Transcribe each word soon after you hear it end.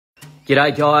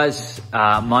G'day guys,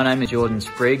 my name is Jordan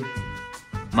Sprigg.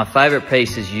 My favourite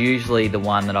piece is usually the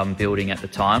one that I'm building at the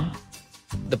time.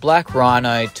 The black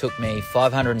rhino took me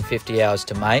 550 hours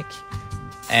to make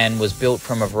and was built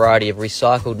from a variety of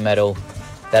recycled metal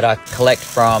that I collect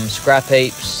from scrap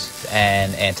heaps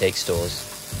and antique stores.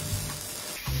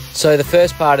 So the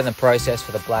first part in the process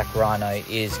for the black rhino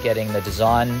is getting the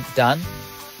design done.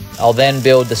 I'll then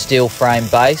build the steel frame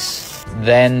base.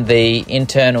 Then the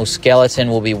internal skeleton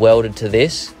will be welded to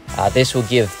this. This will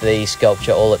give the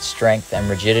sculpture all its strength and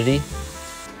rigidity.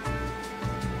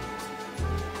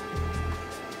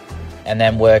 And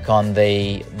then work on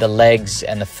the legs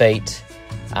and the feet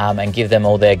and give them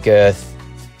all their girth.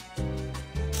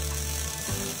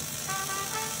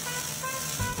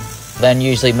 Then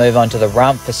usually move on to the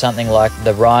rump for something like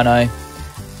the rhino.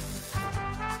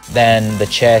 Then the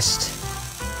chest.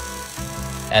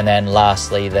 And then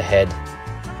lastly, the head.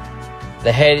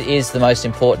 The head is the most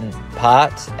important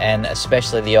part, and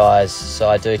especially the eyes, so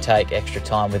I do take extra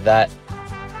time with that.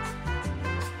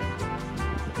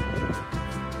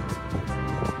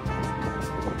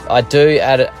 I do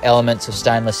add elements of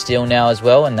stainless steel now as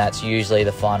well, and that's usually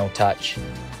the final touch,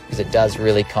 because it does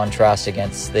really contrast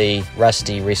against the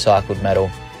rusty recycled metal.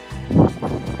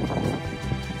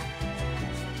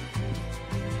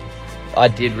 I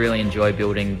did really enjoy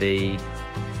building the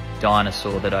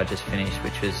dinosaur that I just finished,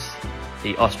 which was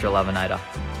the Australorpinator.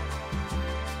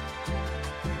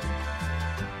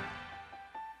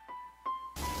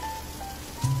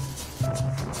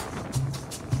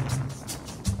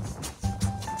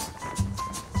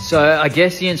 So I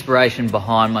guess the inspiration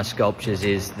behind my sculptures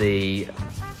is the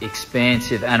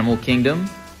expansive animal kingdom.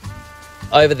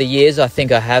 Over the years, I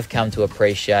think I have come to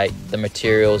appreciate the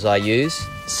materials I use.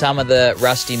 Some of the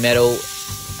rusty metal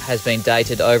has been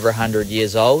dated over 100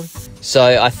 years old.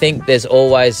 So I think there's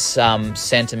always some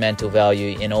sentimental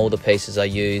value in all the pieces I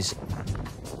use.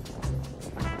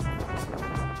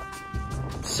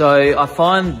 So I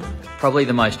find probably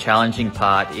the most challenging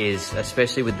part is,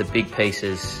 especially with the big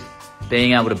pieces,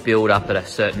 being able to build up at a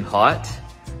certain height.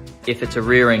 If it's a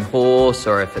rearing horse,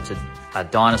 or if it's a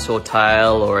dinosaur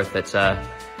tail, or if it's the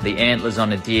antlers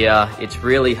on a deer, it's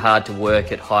really hard to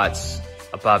work at heights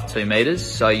above 2 meters.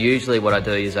 So usually what I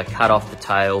do is I cut off the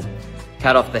tail,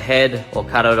 cut off the head, or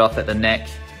cut it off at the neck,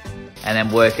 and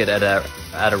then work it at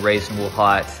a reasonable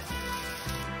height.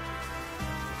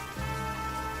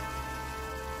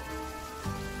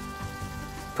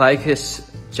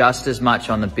 Focus just as much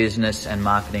on the business and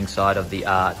marketing side of the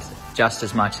art, just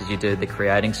as much as you do the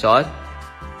creating side.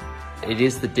 It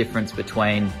is the difference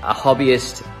between a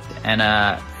hobbyist and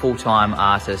a full-time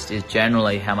artist, is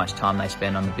generally how much time they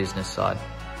spend on the business side.